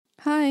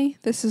Hi,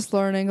 this is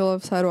Lauren Engel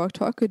of Sidewalk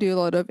Talk. I do a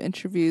lot of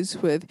interviews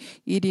with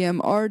EDM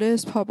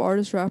artists, pop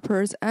artists,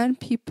 rappers, and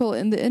people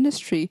in the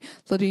industry,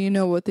 letting you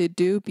know what they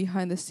do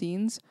behind the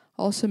scenes.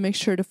 Also, make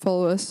sure to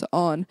follow us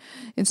on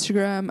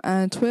Instagram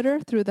and Twitter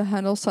through the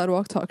handle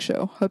Sidewalk Talk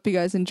Show. Hope you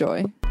guys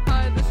enjoy.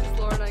 Hi, this is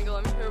Lauren Engel.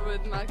 I'm here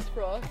with Max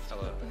Frost.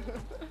 Hello.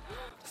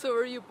 So,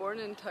 were you born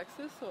in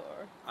Texas,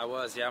 or? I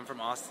was, yeah. I'm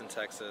from Austin,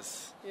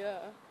 Texas. Yeah.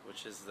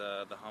 Which is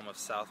the home of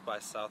South by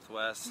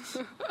Southwest,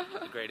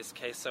 the greatest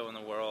queso in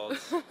the world,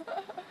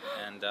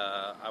 and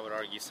I would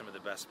argue some of the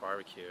best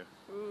barbecue.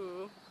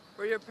 Ooh.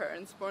 Were your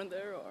parents born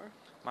there, or?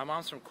 My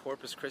mom's from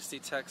Corpus Christi,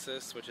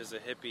 Texas, which is a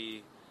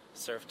hippie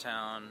surf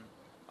town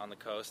on the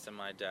coast, and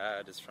my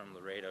dad is from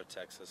Laredo,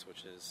 Texas,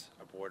 which is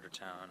a border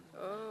town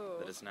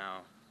that is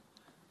now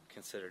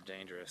considered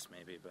dangerous,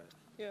 maybe, but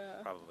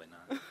probably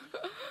not.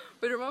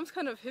 But your mom's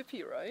kind of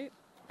hippie, right?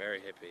 Very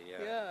hippie,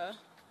 yeah. Yeah.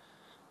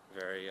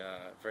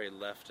 Very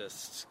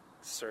leftist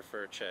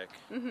surfer chick,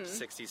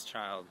 60s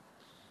child.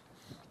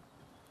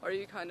 Are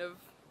you kind of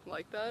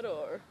like that,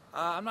 or?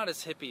 I'm not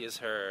as hippie as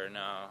her,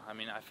 no. I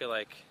mean, I feel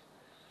like,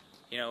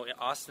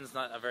 Austin's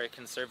not a very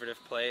conservative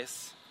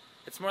place.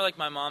 It's more like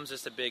my mom's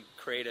just a big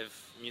creative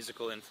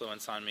musical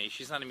influence on me.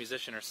 She's not a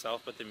musician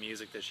herself, but the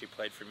music that she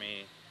played for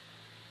me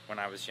when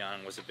I was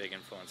young was a big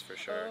influence for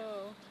sure.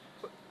 Oh.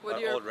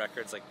 Old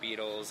records like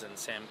Beatles and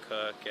Sam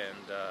Cooke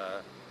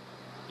and,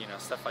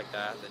 stuff like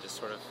that just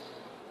sort of,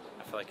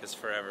 I feel like, is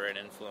forever an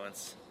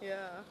influence.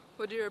 Yeah.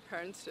 What do your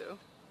parents do?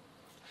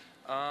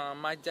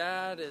 My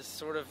dad is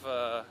sort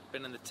of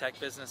been in the tech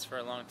business for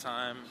a long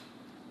time.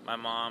 My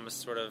mom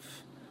is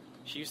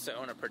she used to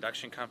own a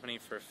production company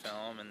for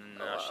film, and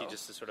now she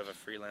just is sort of a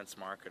freelance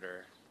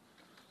marketer.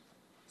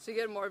 So you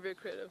get more of your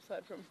creative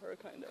side from her,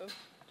 kind of?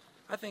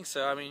 I think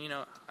so. I mean,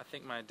 I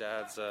think my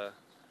dad's a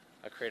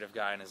creative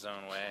guy in his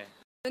own way.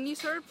 Then you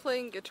started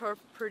playing guitar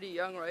pretty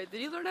young, right?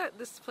 Did you learn at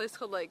this place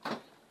called,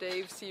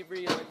 Dave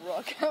Seabury,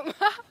 Rockham?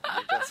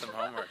 You've done some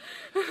homework.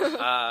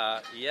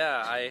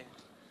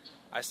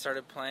 I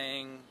started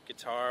playing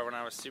guitar when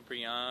I was super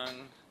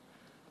young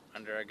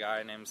under a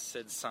guy named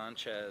Sid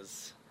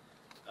Sanchez,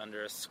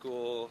 under a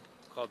school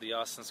called the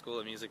Austin School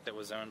of Music that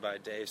was owned by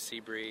Dave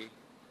Seabury.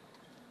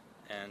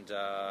 And,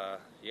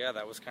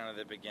 that was kind of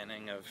the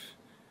beginning of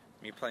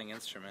me playing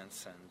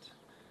instruments, and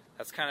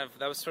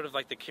that was sort of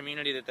like the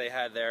community that they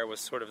had there was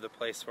sort of the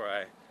place where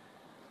I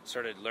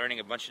started learning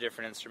a bunch of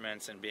different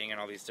instruments and being in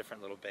all these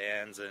different little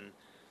bands, and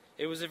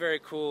it was a very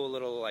cool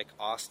little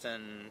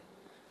Austin,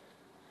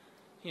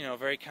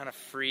 very kind of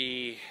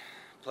free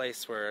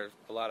place where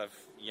a lot of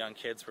young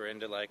kids were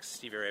into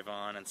Stevie Ray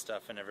Vaughan and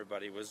stuff, and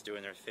everybody was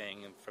doing their thing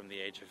from the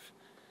age of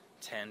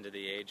 10 to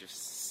the age of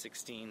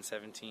 16,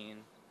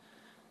 17.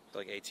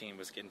 18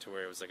 was getting to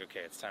where it was okay,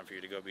 it's time for you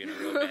to go be in a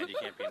real band. You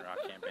can't be in rock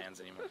camp bands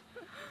anymore.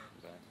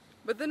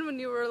 But then when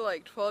you were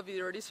 12,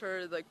 you already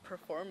started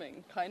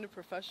performing kind of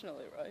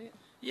professionally, right?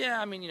 Yeah,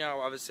 I mean,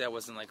 obviously I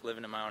wasn't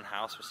living in my own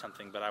house or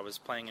something, but I was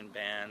playing in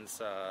bands,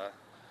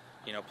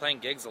 playing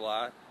gigs a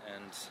lot,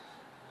 and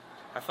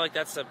I feel like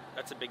that's a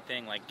big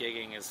thing.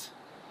 Gigging is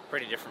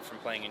pretty different from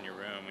playing in your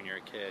room when you're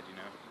a kid,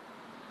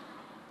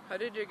 How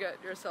did you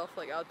get yourself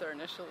out there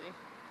initially?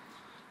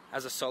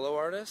 As a solo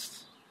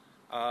artist,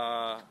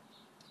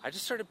 I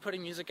just started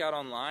putting music out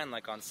online,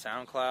 on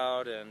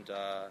SoundCloud, and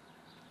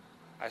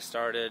I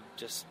started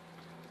just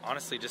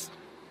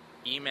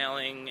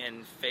emailing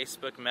and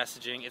Facebook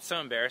messaging. It's so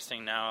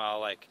embarrassing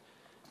now.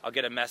 I'll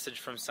get a message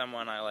from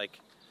someone I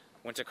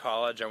went to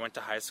college or went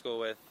to high school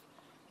with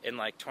in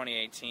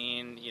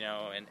 2018,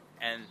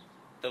 and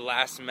the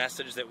last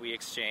message that we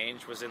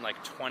exchanged was in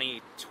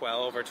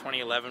 2012 or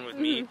 2011 with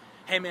me.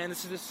 Hey man,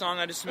 this is the song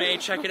I just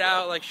made, check it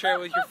out, share it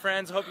with your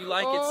friends, hope you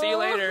like it, see you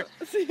later.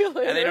 See you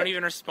later. And they don't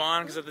even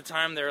respond, because at the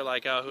time they're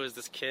oh, who is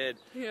this kid?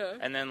 Yeah.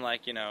 And then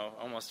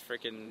almost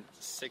freaking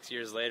 6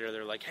 years later,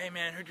 they're hey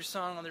man, heard your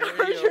song on the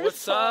radio,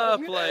 what's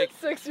up?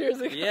 6 years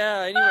ago.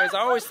 Yeah, anyways, I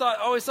always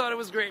thought it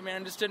was great,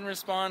 man, just didn't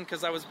respond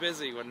because I was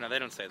busy. Well, no, they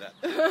don't say that.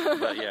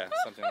 But yeah,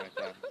 something like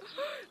that.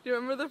 Do you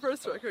remember the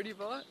first record you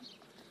bought?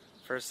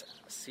 First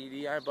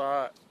CD I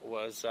bought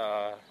was,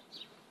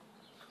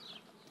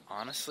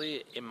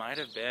 honestly, it might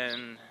have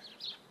been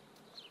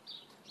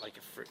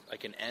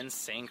an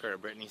NSYNC or a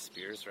Britney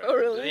Spears record. Oh,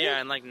 really? Yeah,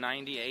 in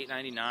 98,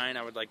 99,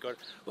 I would go.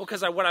 Well,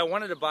 because what I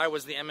wanted to buy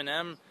was the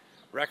Eminem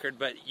record,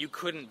 but you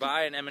couldn't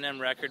buy an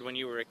Eminem record when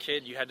you were a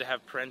kid. You had to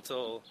have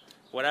parental,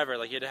 whatever.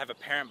 You had to have a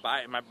parent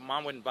buy it. My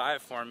mom wouldn't buy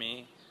it for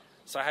me,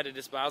 so I had to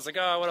just buy. I was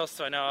oh, what else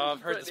do I know? Oh,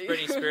 I've heard this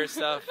Britney Spears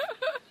stuff.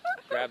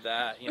 Grab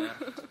that,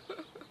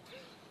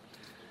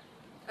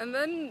 And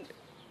then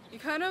you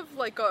kind of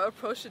got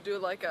approached to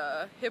do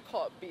a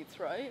hip-hop beats,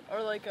 right?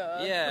 Or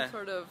some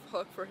sort of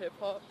hook for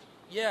hip-hop?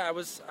 Yeah,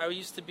 I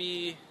used to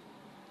be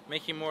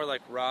making more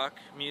rock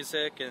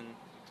music,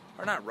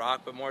 or not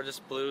rock, but more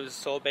just blues,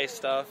 soul-based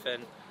stuff,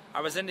 and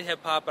I was into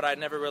hip-hop, but I'd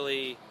never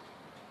really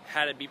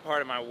had it be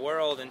part of my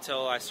world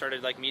until I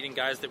started meeting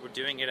guys that were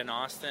doing it in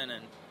Austin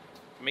and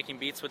making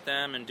beats with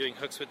them and doing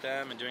hooks with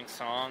them and doing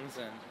songs,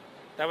 and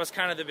that was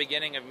kind of the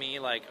beginning of me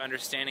like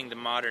understanding the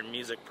modern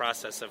music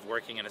process of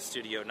working in a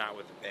studio, not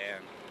with a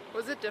band.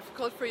 Was it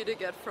difficult for you to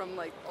get from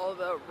like all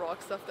the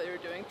rock stuff that you're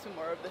doing to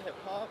more of the hip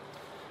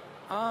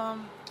hop?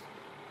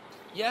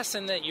 Yes,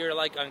 and that you're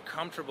like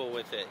uncomfortable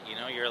with it. You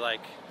know, you're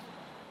like,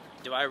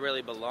 do I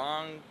really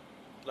belong?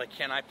 Like,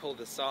 can I pull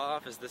this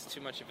off? Is this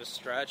too much of a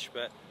stretch?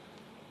 But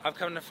I've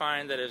come to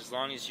find that as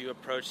long as you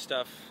approach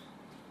stuff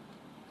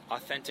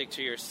authentic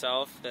to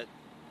yourself, that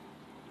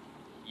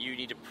you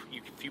need to,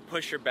 if you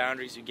push your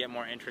boundaries, you get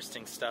more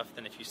interesting stuff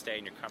than if you stay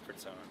in your comfort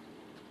zone.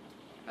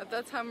 At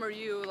that time, were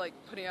you like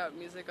putting out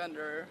music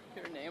under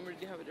your name, or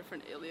did you have a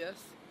different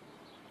alias?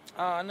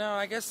 No,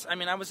 I guess, I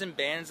mean, I was in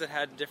bands that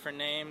had different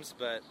names,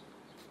 but,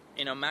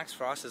 you know, Max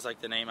Frost is like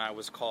the name I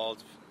was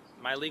called.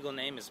 My legal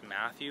name is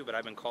Matthew, but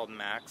I've been called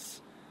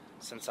Max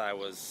since I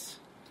was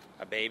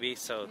a baby,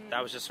 so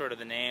that was just sort of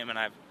the name, and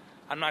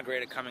I'm not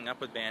great at coming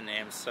up with band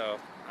names, so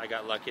I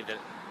got lucky that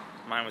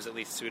mine was at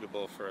least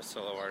suitable for a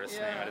solo artist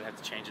name. I didn't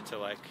have to change it to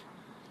like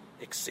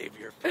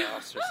Xavier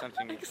Frost or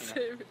something, you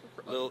know,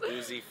 Lil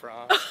Uzi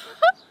Frost,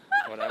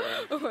 whatever.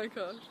 Oh my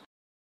gosh.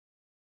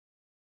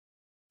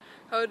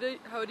 How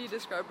would you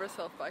describe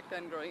yourself back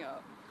then growing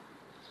up?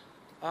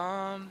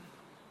 I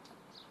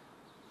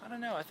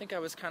don't know. I think I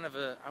was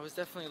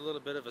definitely a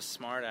little bit of a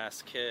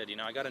smart-ass kid. You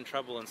know, I got in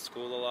trouble in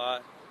school a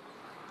lot.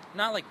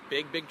 Not like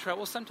big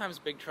trouble, sometimes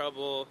big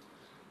trouble.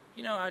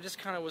 You know, I just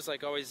kind of was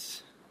like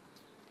always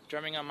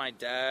drumming on my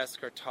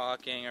desk or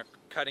talking or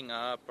cutting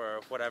up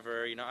or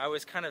whatever. You know, I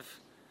was kind of,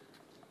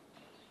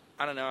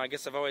 I don't know, I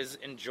guess I've always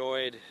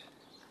enjoyed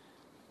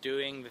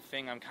doing the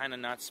thing I'm kind of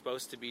not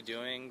supposed to be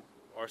doing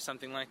or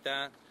something like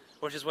that,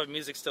 which is what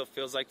music still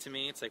feels like to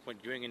me. It's like when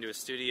you're going into a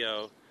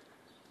studio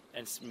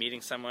and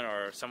meeting someone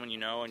or someone you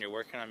know and you're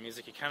working on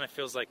music, it kind of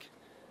feels like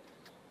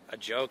a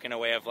joke in a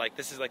way of like,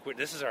 this is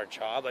our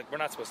job, like we're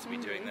not supposed to be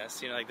doing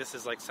this, you know, like this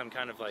is like some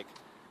kind of like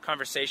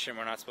conversation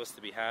we're not supposed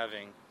to be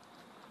having.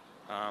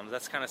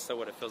 That's kind of still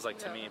what it feels like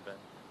to me. But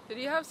did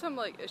you have some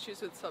like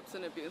issues with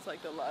substance abuse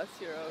like the last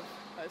year of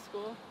high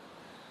school?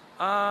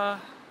 I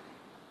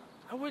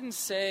wouldn't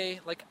say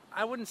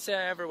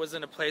I ever was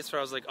in a place where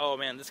I was like, oh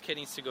man, this kid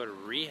needs to go to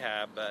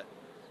rehab, but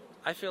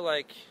I feel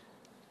like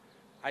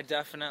I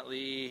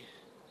definitely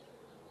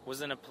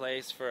was in a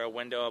place for a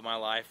window of my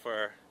life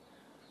where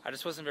I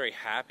just wasn't very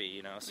happy,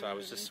 you know, so I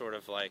was just sort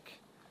of like,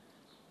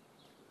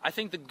 I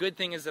think the good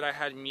thing is that I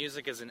had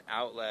music as an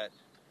outlet,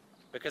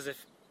 because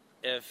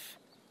if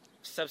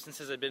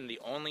substances had been the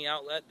only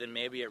outlet, then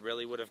maybe it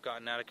really would have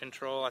gotten out of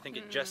control. I think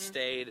it just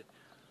stayed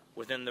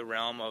within the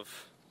realm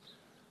of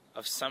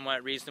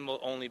somewhat reasonable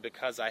only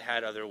because I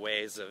had other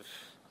ways of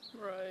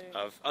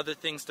other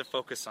things to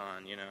focus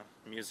on, you know,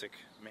 music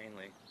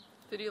mainly.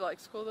 Did you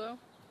like school though?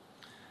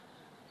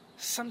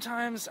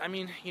 Sometimes, I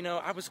mean, you know,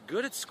 I was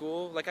good at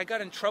school. Like, I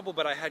got in trouble,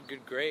 but I had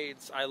good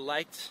grades. I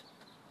liked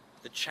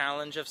the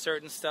challenge of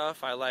certain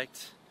stuff. I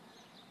liked,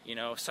 you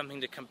know,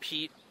 something to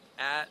compete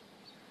at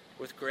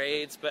with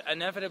grades. But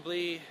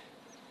inevitably,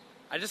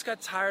 I just got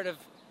tired of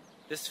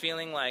this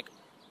feeling like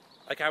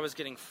I was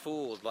getting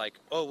fooled. Like,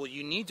 oh, well,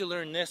 you need to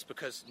learn this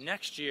because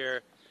next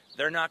year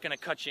they're not going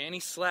to cut you any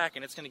slack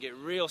and it's going to get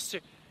real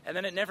serious. And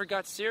then it never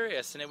got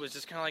serious. And it was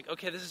just kind of like,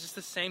 okay, this is just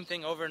the same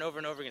thing over and over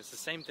and over again. It's the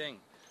same thing.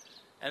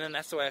 And then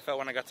that's the way I felt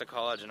when I got to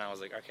college, and I was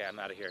like, okay, I'm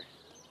out of here.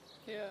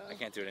 Yeah. I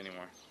can't do it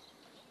anymore.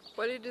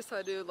 Why did you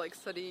decide to, like,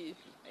 study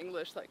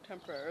English, like,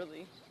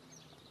 temporarily?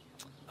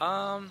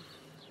 I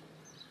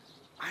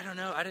don't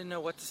know. I didn't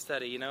know what to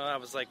study, you know? I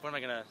was like,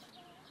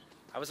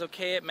 I was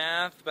okay at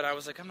math, but I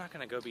was like, I'm not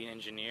going to go be an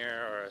engineer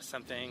or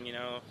something, you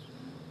know?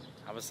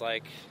 I was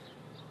like,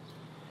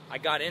 I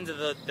got into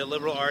the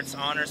liberal arts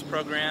honors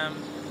program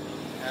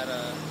at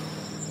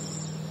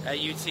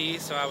UT,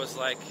 so I was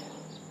like,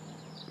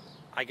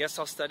 I guess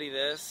I'll study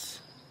this,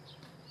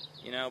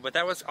 you know, but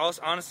that was also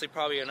honestly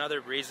probably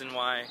another reason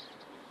why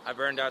I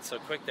burned out so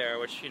quick there,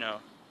 which, you know,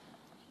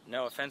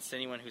 no offense to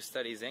anyone who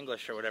studies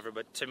English or whatever,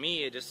 but to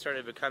me it just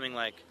started becoming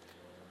like,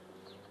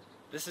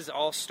 this is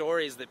all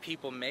stories that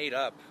people made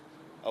up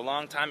a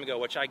long time ago,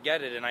 which I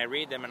get it and I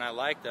read them and I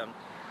like them,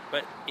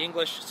 but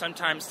English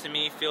sometimes to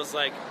me feels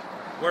like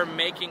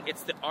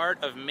it's the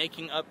art of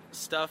making up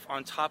stuff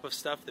on top of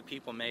stuff that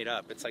people made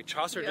up. It's like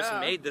Chaucer just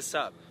made this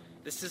up.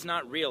 This is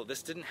not real.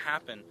 This didn't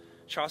happen.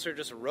 Chaucer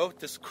just wrote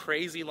this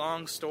crazy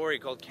long story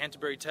called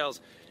Canterbury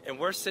Tales, and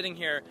we're sitting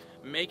here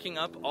making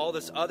up all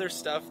this other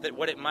stuff that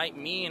what it might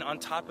mean on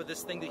top of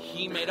this thing that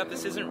he made up.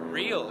 This isn't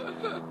real.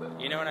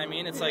 You know what I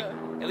mean? It's like,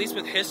 at least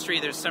with history,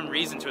 there's some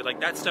reason to it.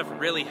 Like, that stuff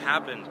really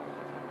happened.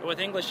 But with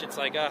English, it's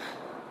like, none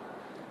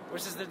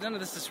of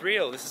this is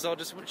real. This is all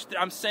just,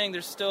 I'm saying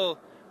there's still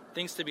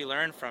things to be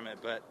learned from it,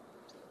 but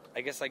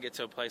I guess I get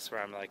to a place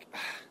where I'm like,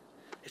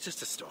 it's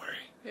just a story.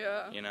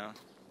 Yeah. You know?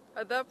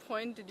 At that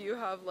point, did you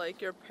have,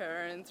 like, your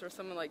parents or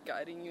someone, like,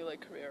 guiding you,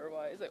 like,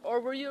 career-wise? Like, or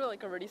were you,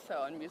 like, already set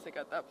on music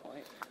at that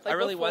point? Like, I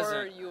really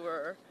wasn't. Before you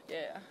were,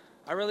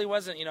 I really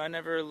wasn't. You know, I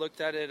never looked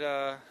at it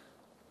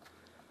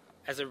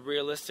as a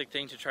realistic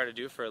thing to try to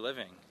do for a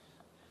living.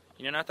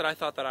 You know, not that I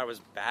thought that I was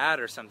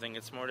bad or something.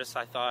 It's more just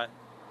I thought,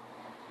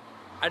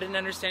 I didn't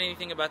understand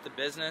anything about the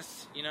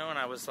business, you know, and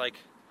I was like,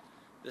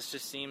 this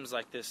just seems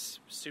like this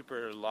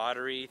super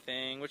lottery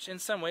thing, which in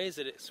some ways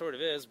it sort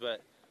of is,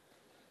 but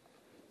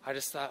I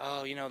just thought,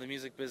 oh, you know, the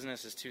music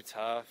business is too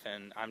tough,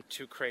 and I'm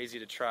too crazy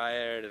to try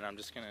it, and I'm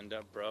just going to end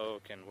up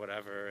broke and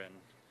whatever.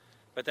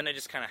 But then it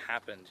just kind of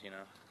happened, you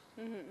know.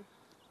 Mm-hmm.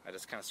 I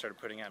just kind of started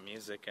putting out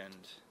music, and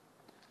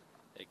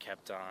it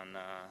kept on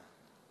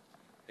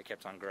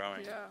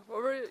growing. Yeah.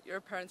 What were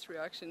your parents'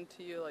 reaction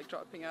to you, like,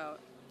 dropping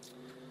out?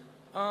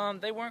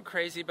 They weren't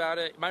crazy about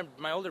it.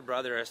 My older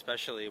brother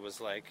especially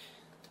was like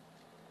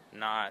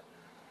not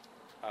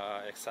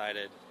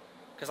excited,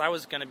 because I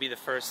was going to be the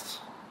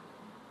first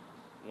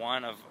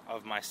one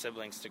of my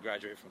siblings to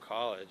graduate from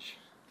college.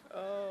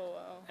 Oh,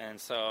 wow.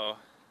 And so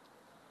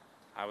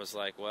I was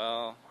like,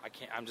 well, I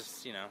can't, I'm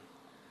just, you know.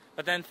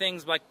 But then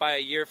things, like, by a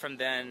year from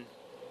then,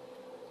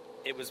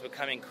 it was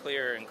becoming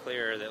clearer and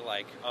clearer that,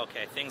 like,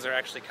 okay, things are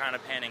actually kind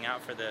of panning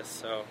out for this,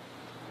 so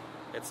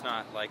it's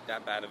not, like,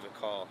 that bad of a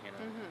call, you know.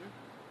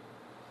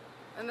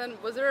 Mm-hmm. And then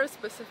was there a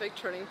specific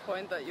turning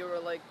point that you were,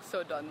 like,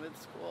 so done with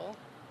school?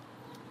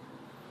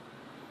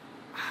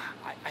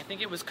 I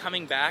think it was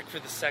coming back for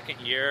the second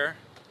year.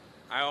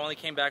 I only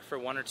came back for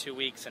 1 or 2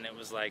 weeks, and it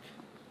was like,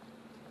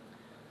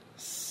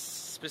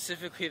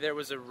 specifically there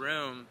was a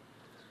room.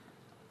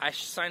 I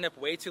signed up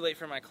way too late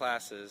for my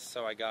classes,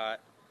 so I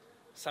got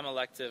some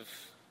elective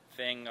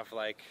thing of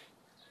like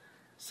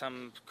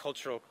some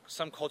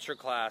culture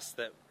class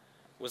that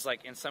was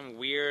like in some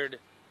weird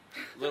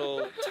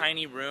little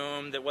tiny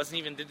room that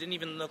didn't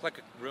even look like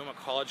a room a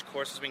college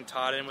course was being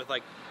taught in, with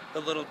like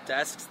the little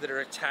desks that are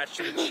attached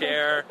to the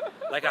chair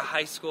like a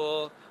high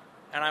school.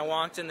 And I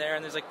walked in there,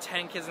 and there's like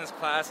 10 kids in this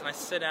class, and I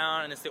sit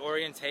down, and it's the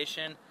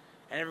orientation,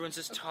 and everyone's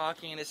just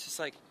talking, and it's just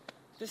like,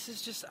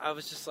 I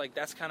was just like,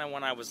 that's kind of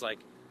when I was like,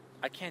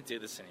 I can't do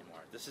this anymore.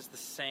 This is the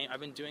same. I've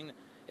been doing,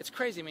 it's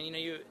crazy. I mean,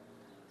 you know,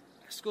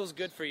 school's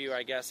good for you,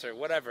 I guess, or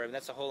whatever. I mean,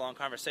 that's a whole long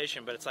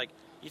conversation, but it's like,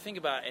 you think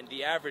about it, and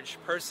the average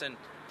person,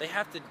 they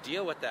have to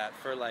deal with that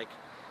for like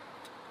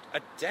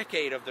a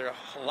decade of their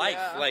life.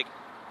 Yeah. Like,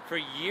 for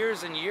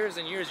years and years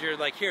and years, you're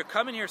like, here,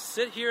 come in here,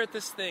 sit here at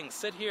this thing,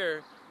 sit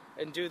here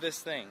and do this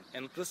thing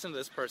and listen to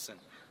this person.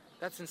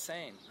 That's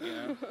insane, you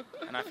know?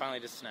 And I finally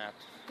just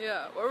snapped.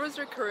 Yeah. Where was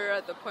your career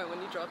at the point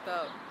when you dropped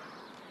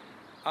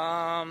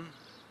out?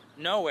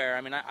 Nowhere.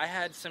 I mean, I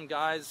had some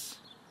guys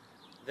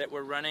that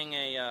were running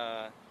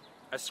a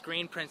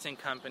screen printing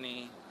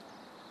company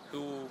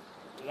who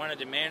wanted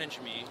to manage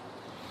me.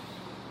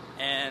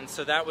 And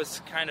so that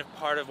was kind of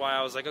part of why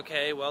I was like,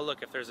 okay, well,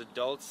 look, if there's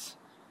adults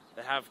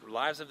that have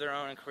lives of their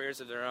own and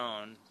careers of their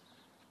own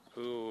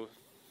who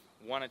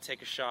want to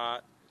take a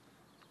shot,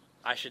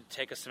 I should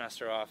take a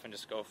semester off and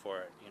just go for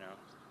it, you know.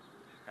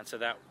 And so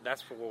that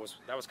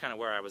was kind of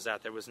where I was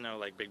at. There was no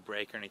like big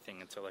break or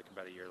anything until like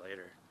about a year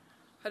later.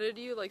 How did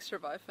you like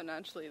survive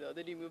financially though?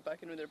 Did you move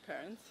back in with your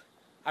parents?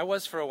 I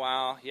was for a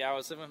while. Yeah, I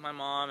was living with my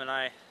mom, and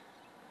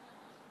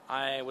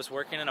I was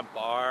working in a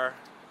bar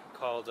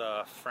called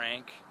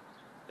Frank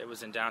that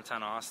was in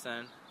downtown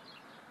Austin.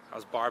 I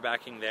was bar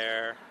backing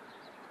there.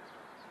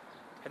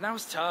 And that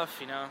was tough,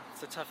 you know.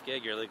 It's a tough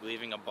gig. You're like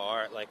leaving a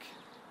bar at like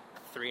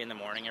 3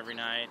 a.m. every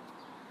night,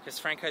 because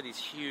Frank had these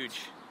huge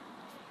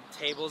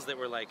tables that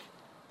were like,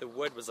 the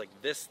wood was like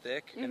this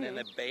thick, mm-hmm. and then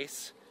the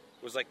base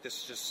was like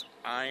this just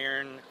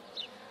iron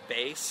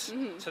base.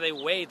 Mm-hmm. So they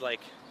weighed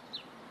like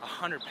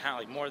 100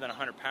 pounds, like more than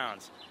 100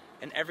 pounds.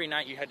 And every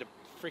night you had to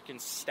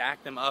freaking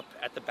stack them up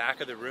at the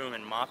back of the room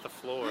and mop the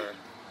floor.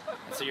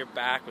 And so your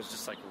back was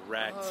just like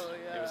wrecked. Oh,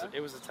 yeah.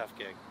 It was a tough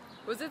gig.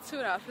 Was it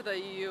soon after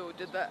that you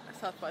did that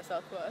South by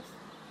Southwest?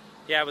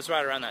 Yeah, it was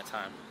right around that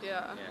time.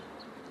 Yeah.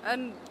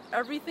 And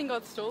everything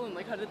got stolen.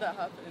 Like, how did that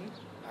happen?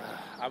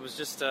 I was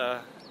just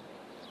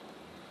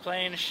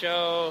playing a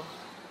show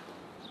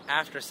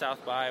after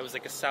South by. It was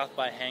like a South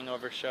by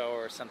hangover show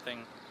or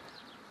something.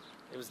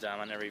 It was dumb.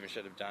 I never even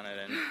should have done it.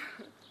 And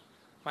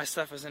my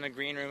stuff was in a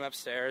green room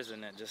upstairs,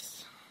 and it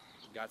just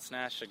got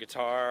snatched. A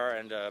guitar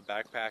and a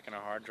backpack and a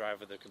hard drive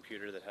with a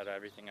computer that had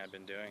everything I'd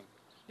been doing.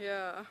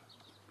 Yeah.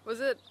 Was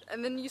it,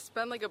 and then you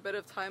spent like a bit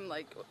of time,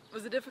 like,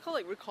 was it difficult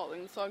like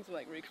recalling the songs and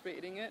like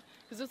recreating it?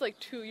 Because it was like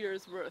 2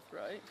 years worth,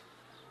 right?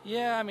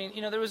 Yeah, I mean,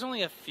 you know, there was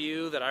only a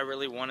few that I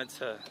really wanted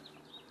to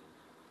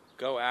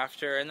go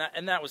after, and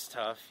that was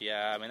tough.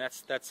 Yeah, I mean,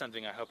 that's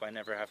something I hope I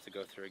never have to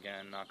go through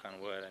again, knock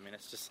on wood. I mean,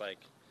 it's just like,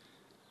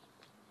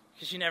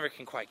 because you never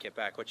can quite get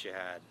back what you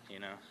had, you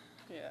know?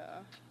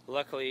 Yeah.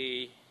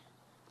 Luckily,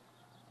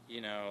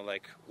 you know,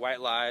 like, White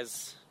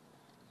Lies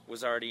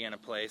was already in a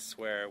place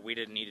where we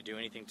didn't need to do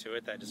anything to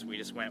it. We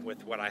just went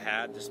with what I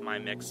had, just my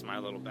mix, my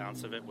little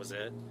bounce of it was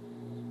it.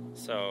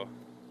 So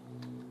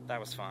that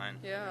was fine.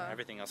 Yeah.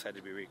 Everything else had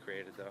to be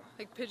recreated, though.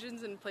 Like,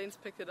 Pigeons and Planes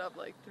picked it up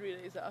like 3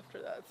 days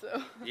after that,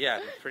 so.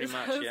 Yeah, pretty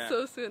much, yeah.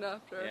 So soon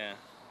after. Yeah.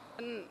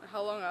 And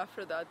how long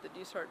after that did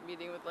you start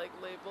meeting with like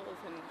labels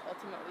and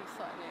ultimately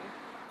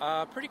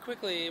signing? Pretty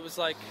quickly. It was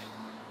like,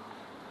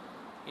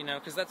 you know,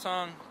 because that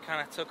song kind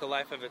of took a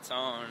life of its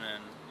own,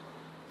 and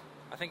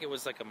I think it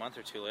was like a month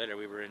or two later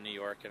we were in New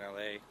York and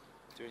LA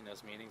doing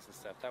those meetings and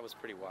stuff. That was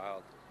pretty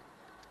wild.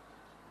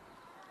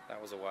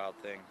 That was a wild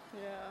thing.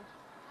 Yeah.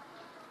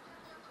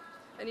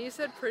 And you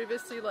said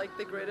previously, like,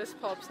 the greatest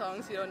pop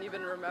songs, you don't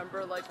even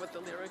remember, like, what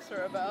the lyrics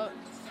are about?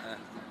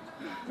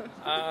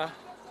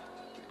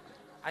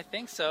 I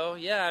think so.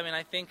 Yeah, I mean,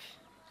 I think,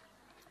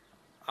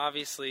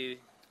 obviously,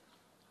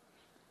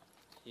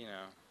 you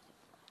know,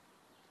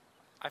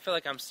 I feel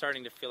like I'm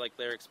starting to feel like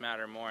lyrics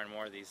matter more and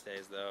more these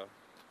days, though.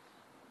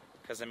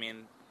 Because, I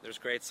mean, there's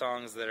great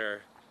songs that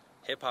are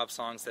hip-hop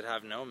songs that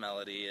have no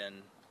melody,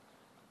 and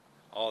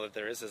all that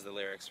there is the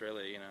lyrics,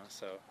 really, you know.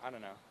 So, I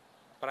don't know.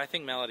 But I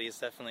think melody is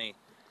definitely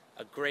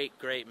a great,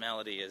 great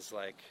melody is,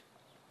 like,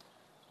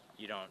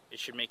 it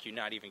should make you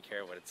not even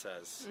care what it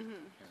says. Mm-hmm.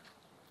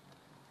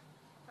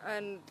 Yeah.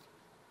 And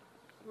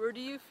where do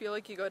you feel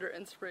like you got your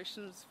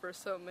inspirations for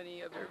so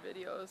many of your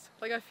videos?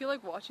 Like, I feel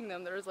like watching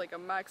them, there's like a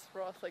Max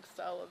Roth like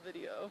style of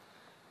video.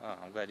 Oh,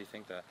 I'm glad you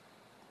think that.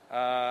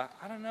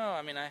 I don't know.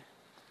 I mean,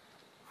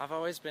 I've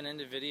always been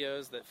into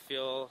videos that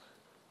feel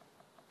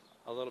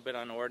a little bit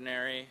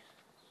unordinary.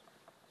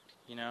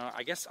 You know,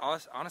 I guess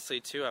honestly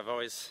too, I've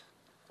always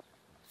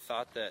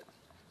thought that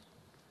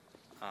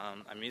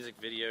a music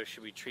video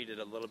should be treated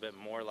a little bit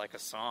more like a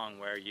song,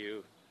 where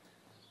you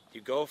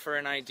go for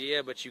an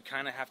idea, but you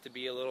kind of have to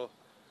be a little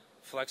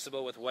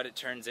flexible with what it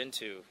turns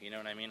into. You know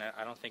what I mean?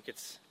 I don't think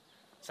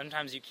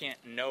sometimes you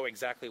can't know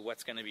exactly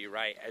what's going to be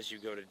right as you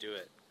go to do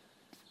it.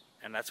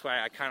 And that's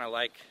why I kind of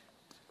like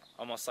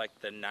almost like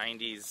the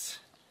 90s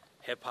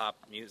hip-hop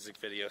music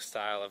video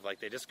style of, like,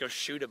 they just go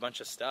shoot a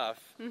bunch of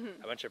stuff,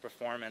 a bunch of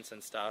performance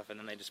and stuff, and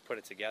then they just put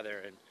it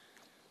together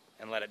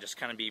and let it just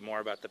kind of be more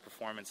about the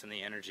performance and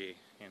the energy,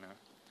 you know.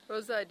 What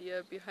was the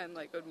idea behind,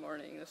 like, Good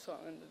Morning, the song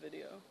in the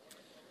video?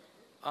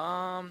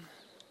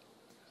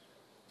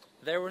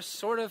 There were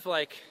sort of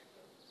like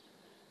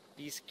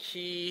these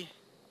key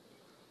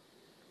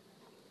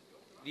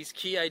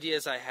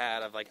ideas I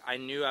had of, like, I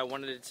knew I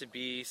wanted it to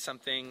be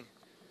something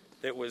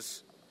that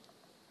was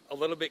a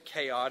little bit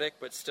chaotic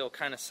but still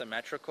kind of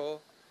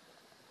symmetrical.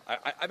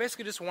 I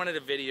basically just wanted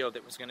a video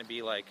that was going to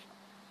be like,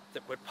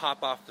 that would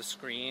pop off the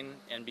screen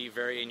and be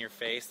very in your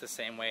face the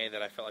same way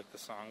that I felt like the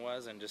song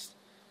was, and just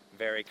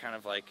very kind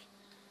of like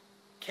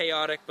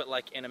chaotic but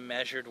like in a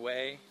measured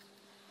way.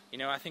 You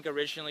know, I think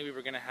originally we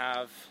were going to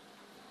have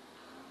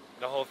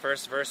the whole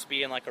first verse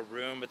be in like a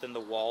room, but then the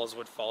walls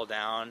would fall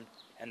down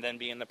and then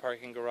be in the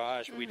parking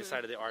garage. But we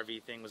decided the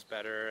RV thing was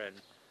better,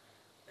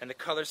 and the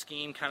color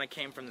scheme kind of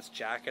came from this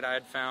jacket I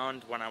had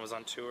found when I was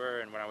on tour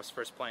and when I was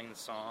first playing the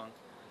song.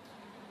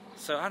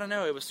 So I don't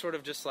know, it was sort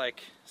of just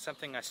like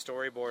something I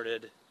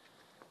storyboarded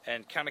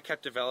and kind of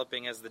kept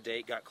developing as the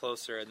date got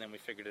closer, and then we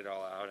figured it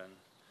all out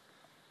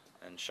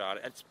and shot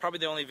it. It's probably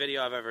the only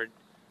video I've ever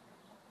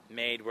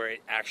made where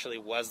it actually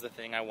was the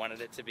thing I wanted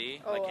it to be.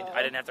 Oh, like, wow.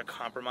 I didn't have to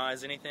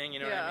compromise anything, you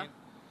know what I mean?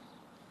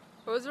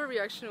 What was your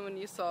reaction when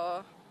you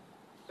saw,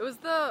 was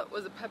it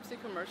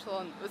Pepsi commercial,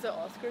 and was it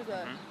Oscars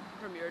that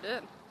premiered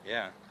it?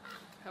 Yeah.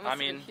 That must have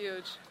been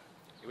huge.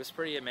 It was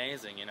pretty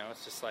amazing, you know.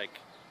 It's just like,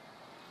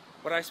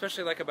 what I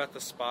especially like about the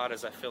spot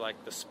is I feel like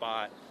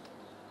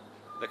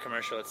the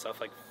commercial itself,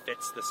 like,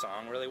 fits the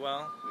song really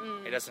well.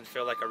 It doesn't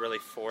feel like a really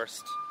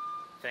forced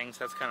thing, so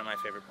that's kind of my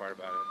favorite part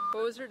about it.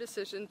 What was your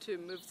decision to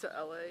move to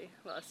LA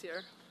last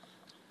year?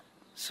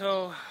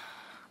 So,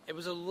 it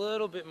was a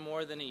little bit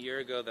more than a year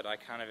ago that I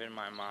kind of in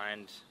my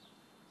mind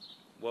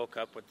woke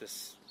up with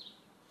this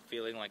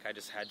feeling like I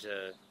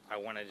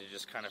wanted to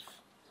just kind of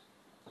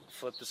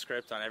flip the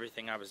script on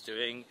everything I was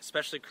doing,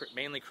 especially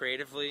mainly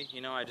creatively.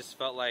 You know, I just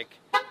felt like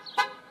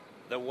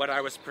what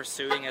I was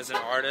pursuing as an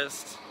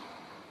artist,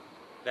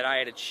 that I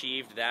had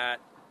achieved that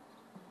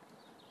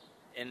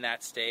in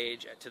that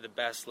stage to the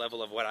best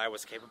level of what I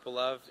was capable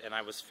of, and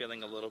I was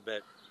feeling a little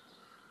bit,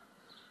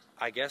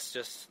 I guess,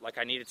 just like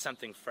I needed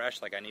something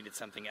fresh, like I needed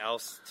something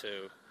else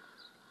to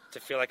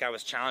feel like I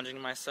was challenging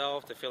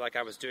myself, to feel like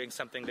I was doing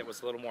something that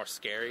was a little more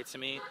scary to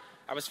me.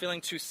 I was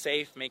feeling too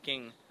safe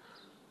making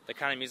the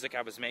kind of music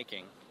I was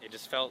making. It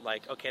just felt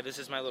like, okay, this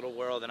is my little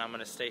world, and I'm going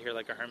to stay here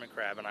like a hermit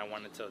crab, and I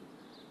wanted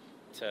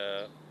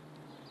to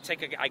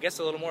take, I guess,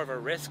 a little more of a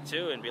risk,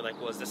 too, and be like,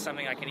 well, is this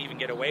something I can even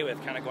get away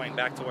with, kind of going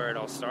back to where it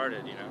all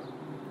started, you know?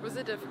 Was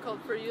it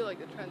difficult for you, like,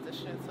 the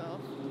transition itself?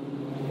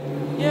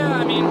 Yeah,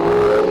 I mean,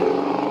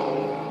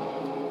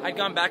 I'd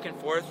gone back and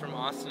forth from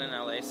Austin and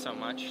LA so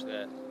much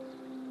that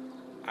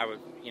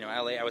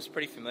LA, I was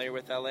pretty familiar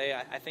with LA.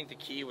 I think the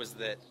key was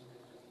that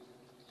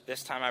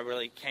this time I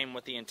really came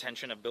with the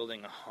intention of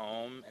building a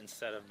home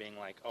instead of being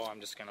like, oh,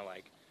 I'm just going to,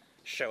 like,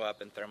 show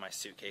up and throw my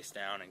suitcase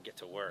down and get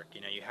to work.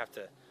 You know, you have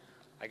to,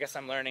 I guess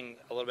I'm learning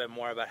a little bit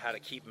more about how to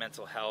keep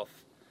mental health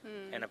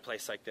in a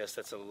place like this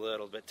that's a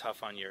little bit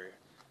tough on your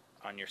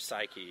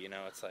psyche. You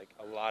know, it's like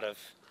a lot of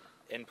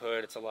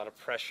input, it's a lot of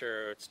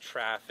pressure, it's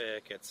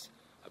traffic, it's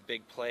a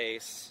big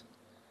place,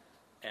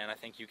 and I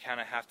think you kind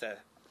of have to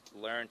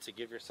learn to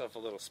give yourself a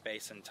little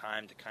space and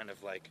time to kind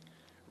of like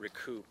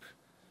recoup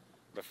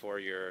before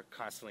you're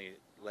constantly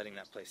letting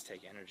that place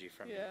take energy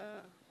from you.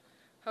 Yeah.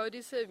 How would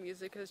you say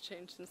music has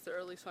changed since the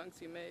early songs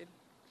you made?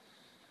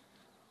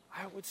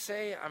 I would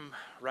say I'm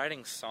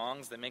writing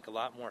songs that make a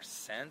lot more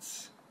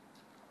sense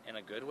in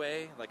a good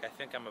way. Like, I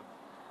think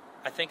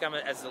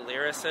as a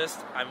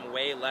lyricist, I'm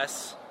way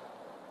less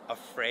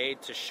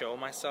afraid to show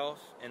myself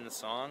in the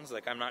songs.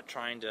 Like, I'm not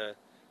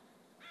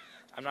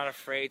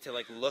afraid to,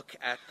 like, look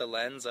at the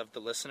lens of the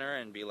listener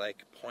and be,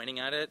 like, pointing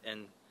at it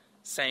and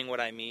saying what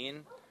I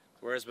mean.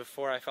 Whereas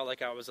before, I felt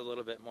like I was a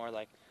little bit more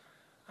like,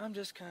 I'm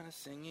just kind of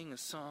singing a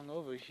song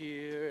over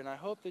here, and I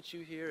hope that you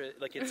hear it.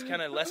 Like, it's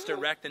kind of less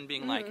direct than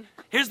being like,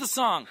 here's the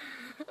song,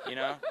 you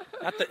know?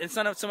 It's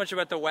not so much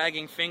about the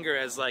wagging finger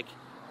as, like,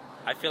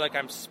 I feel like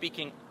I'm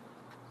speaking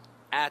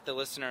at the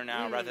listener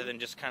now rather than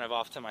just kind of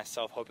off to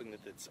myself, hoping that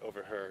it's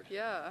overheard.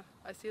 Yeah,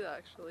 I see that,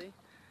 actually.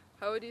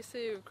 How would you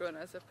say you've grown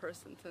as a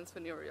person since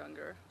when you were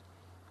younger?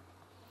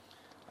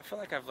 I feel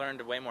like I've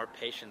learned way more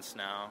patience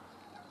now.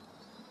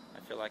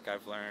 I feel like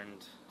I've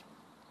learned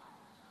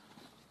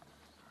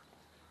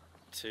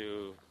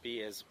to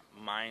be as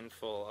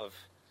mindful of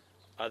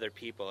other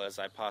people as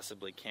I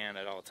possibly can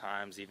at all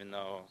times, even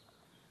though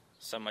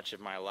so much of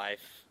my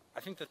life... I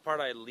think the part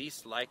I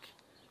least like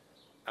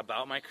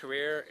about my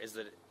career is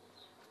that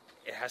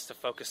it has to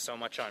focus so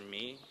much on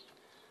me,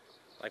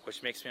 like,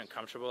 which makes me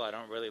uncomfortable. I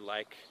don't really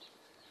like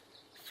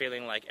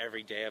feeling like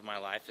every day of my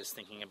life is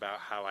thinking about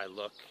how I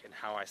look and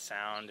how I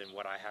sound and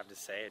what I have to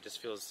say. It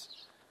just feels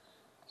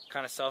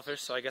kind of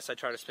selfish, so I guess I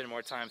try to spend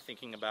more time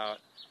thinking about,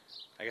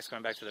 I guess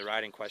going back to the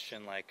writing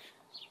question, like,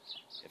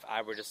 if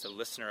I were just a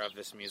listener of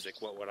this music,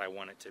 what would I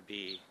want it to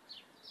be,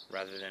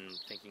 rather than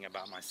thinking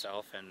about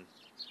myself and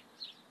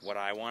what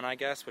I want, I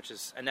guess, which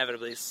is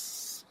inevitably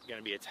going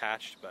to be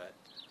attached, but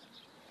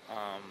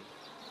I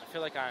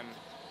feel like I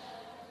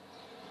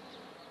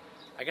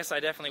guess I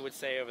definitely would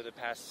say over the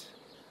past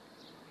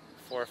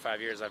 4 or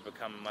 5 years I've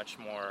become much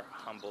more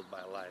humbled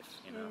by life,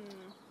 you know.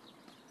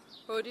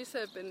 What would you say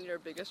have been your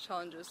biggest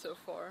challenges so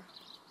far?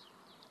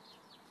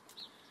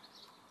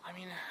 I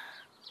mean,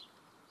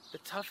 the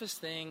toughest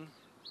thing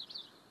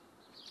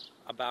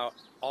about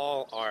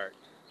all art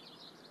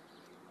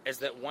is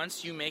that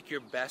once you make your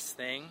best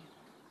thing,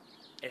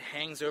 it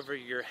hangs over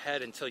your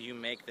head until you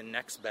make the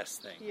next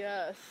best thing.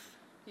 Yes.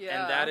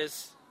 Yeah. And that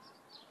is,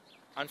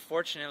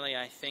 unfortunately,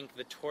 I think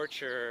the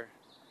torture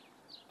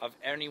of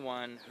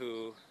anyone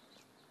who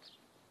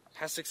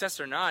has success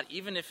or not.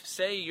 Even if,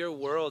 say, your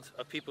world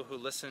of people who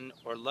listen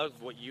or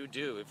love what you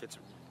do, if it's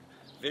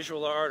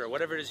visual art or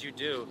whatever it is you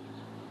do,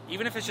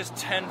 even if it's just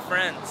 10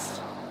 friends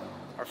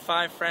or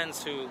 5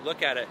 friends who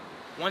look at it,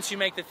 once you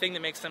make the thing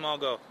that makes them all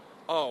go,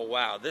 oh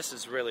wow, this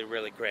is really,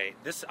 really great.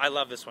 I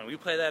love this one. Will you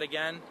play that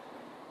again?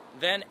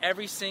 Then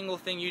every single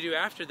thing you do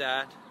after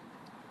that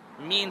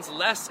means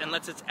less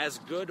unless it's as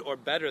good or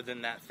better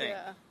than that thing.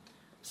 Yeah.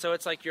 So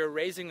it's like you're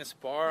raising this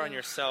bar on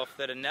yourself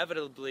that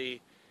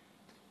inevitably,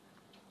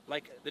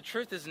 like, the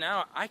truth is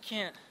now, I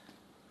can't,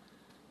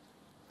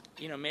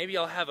 you know, maybe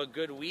I'll have a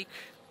good week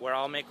where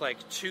I'll make like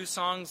 2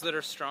 songs that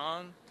are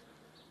strong,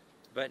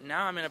 but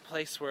now I'm in a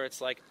place where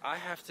it's like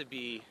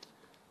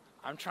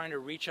I'm trying to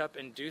reach up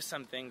and do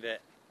something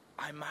that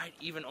I might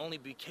even only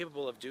be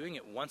capable of doing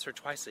it once or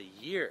twice a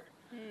year.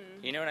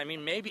 You know what I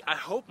mean? Maybe, I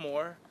hope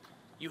more.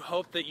 You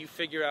hope that you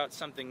figure out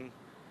something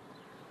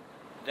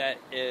that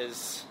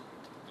is,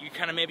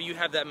 maybe you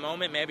have that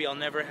moment, maybe I'll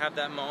never have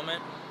that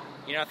moment.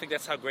 You know, I think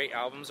that's how great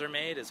albums are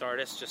made, as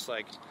artists just,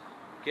 like,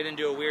 get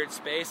into a weird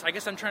space. I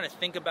guess I'm trying to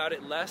think about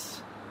it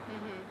less,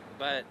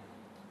 but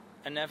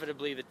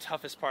inevitably the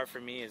toughest part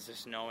for me is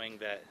just knowing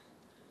that,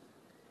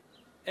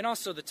 and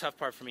also the tough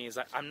part for me is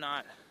I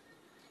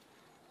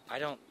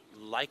don't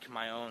like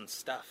my own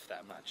stuff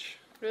that much.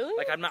 Really?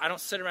 Like, I don't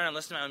sit around and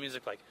listen to my own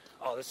music like,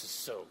 oh, this is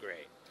so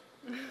great.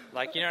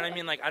 Like, you know what I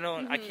mean? Like, I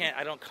don't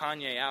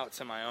Kanye out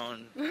to my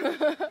own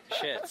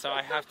shit. So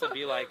I have to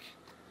be, like,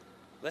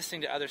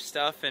 listening to other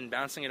stuff and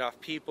bouncing it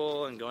off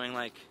people and going,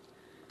 like,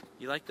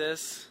 you like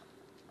this?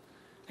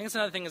 I think it's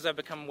another thing is I've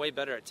become way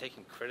better at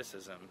taking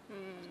criticism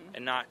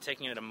and not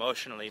taking it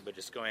emotionally, but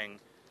just going,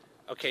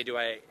 okay, do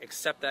I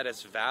accept that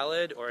as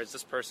valid, or is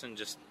this person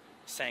just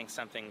saying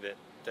something that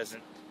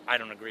I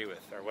don't agree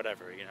with, or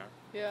whatever, you know?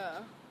 Yeah.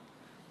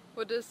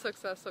 What does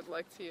success look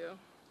like to you?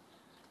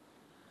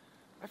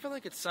 I feel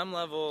like at some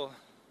level,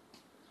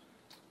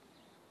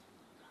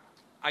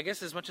 I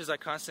guess as much as I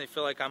constantly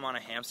feel like I'm on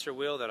a hamster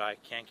wheel that I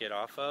can't get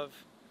off of,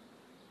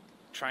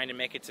 trying to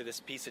make it to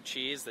this piece of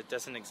cheese that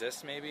doesn't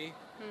exist maybe,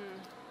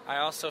 I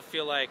also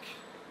feel like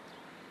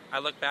I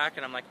look back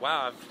and I'm like,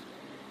 wow,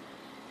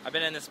 I've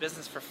been in this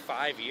business for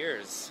 5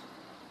 years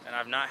and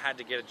I've not had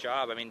to get a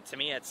job. I mean, to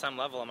me, at some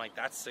level, I'm like,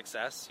 that's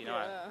success. You know,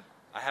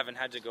 I haven't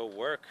had to go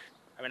work.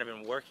 I mean, I've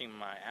been working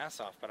my ass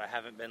off, but I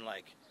haven't been,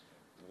 like,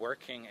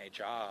 working a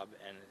job,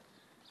 and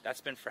that's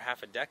been for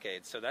half a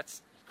decade. So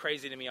that's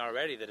crazy to me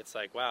already that it's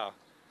like, wow.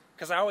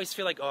 Because I always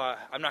feel like, oh,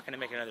 I'm not going to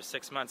make it another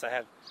 6 months.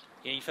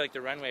 You feel like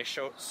the runway is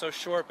so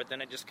short, but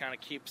then it just kind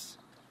of keeps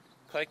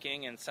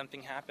clicking and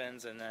something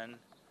happens, and then...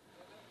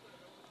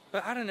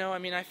 But I don't know. I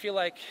mean, I feel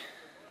like...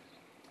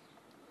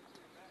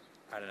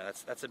 I don't know.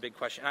 That's a big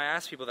question. I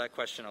ask people that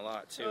question a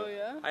lot, too. Oh,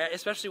 yeah?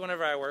 Especially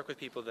whenever I work with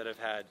people that have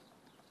had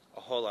a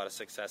whole lot of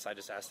success, I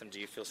just ask them, do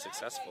you feel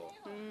successful?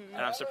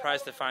 And I'm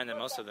surprised to find that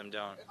most of them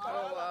don't.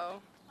 Oh,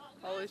 wow.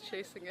 Always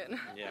chasing it.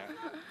 Yeah.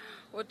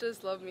 What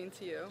does love mean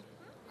to you?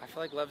 I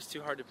feel like love's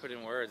too hard to put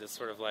in words. It's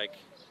sort of like,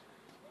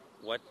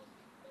 what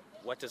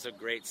does a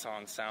great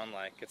song sound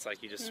like? It's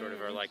like you just sort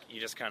of are like, you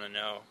just kind of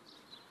know.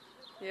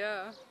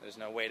 Yeah. There's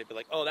no way to be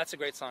like, oh, that's a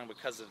great song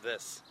because of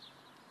this.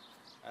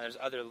 And there's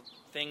other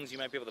things you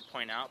might be able to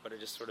point out, but it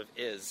just sort of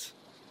is.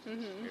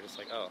 You're just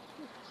like, oh,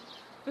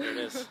 there it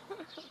is.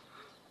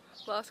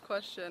 Last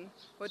question.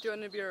 What do you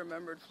want to be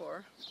remembered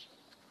for?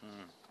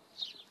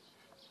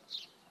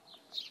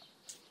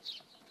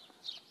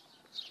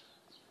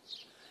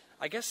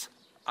 I guess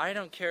I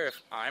don't care if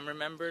I'm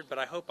remembered, but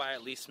I hope I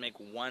at least make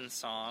one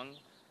song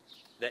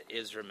that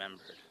is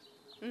remembered.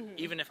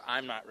 Even if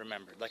I'm not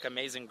remembered. Like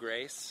Amazing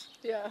Grace.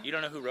 Yeah. You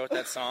don't know who wrote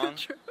that song,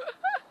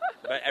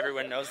 but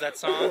everyone knows that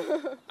song.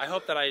 I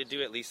hope that I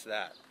do at least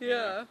that. Yeah. You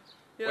know?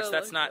 Yeah, Which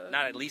that's like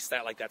not at least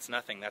that, like that's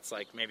nothing. That's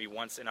like maybe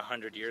once in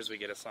 100 years we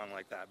get a song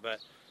like that.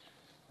 But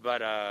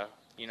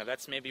you know,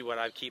 that's maybe what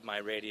I keep my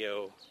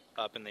radio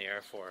up in the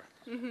air for.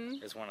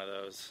 Is one of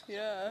those.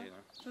 Yeah. You know.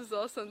 This is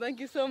awesome. Thank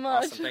you so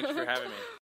much. Awesome. Thank you for having me.